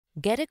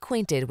Get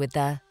acquainted with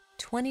the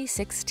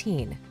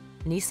 2016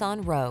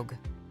 Nissan Rogue.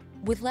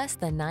 With less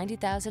than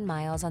 90,000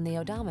 miles on the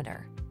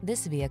odometer,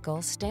 this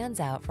vehicle stands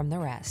out from the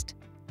rest.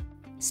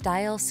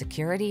 Style,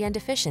 security, and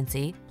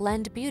efficiency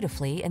blend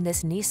beautifully in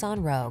this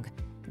Nissan Rogue,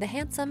 the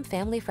handsome,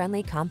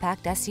 family-friendly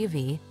compact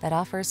SUV that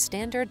offers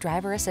standard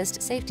driver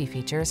assist safety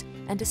features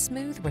and a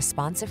smooth,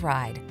 responsive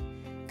ride.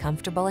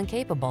 Comfortable and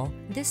capable,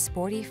 this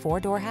sporty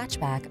four-door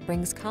hatchback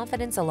brings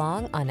confidence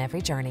along on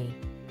every journey.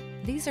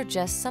 These are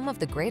just some of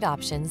the great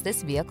options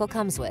this vehicle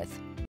comes with: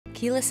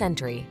 keyless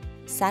entry,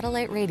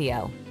 satellite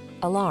radio,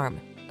 alarm,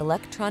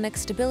 electronic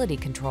stability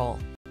control,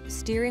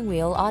 steering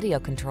wheel audio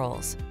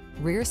controls,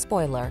 rear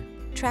spoiler,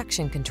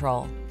 traction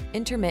control,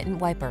 intermittent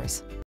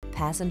wipers,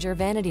 passenger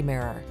vanity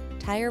mirror,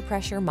 tire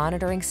pressure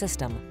monitoring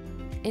system.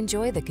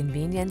 Enjoy the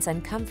convenience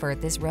and comfort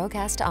this Rogue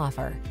has to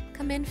offer.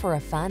 Come in for a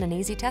fun and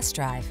easy test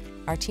drive.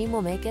 Our team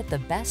will make it the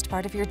best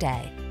part of your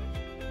day.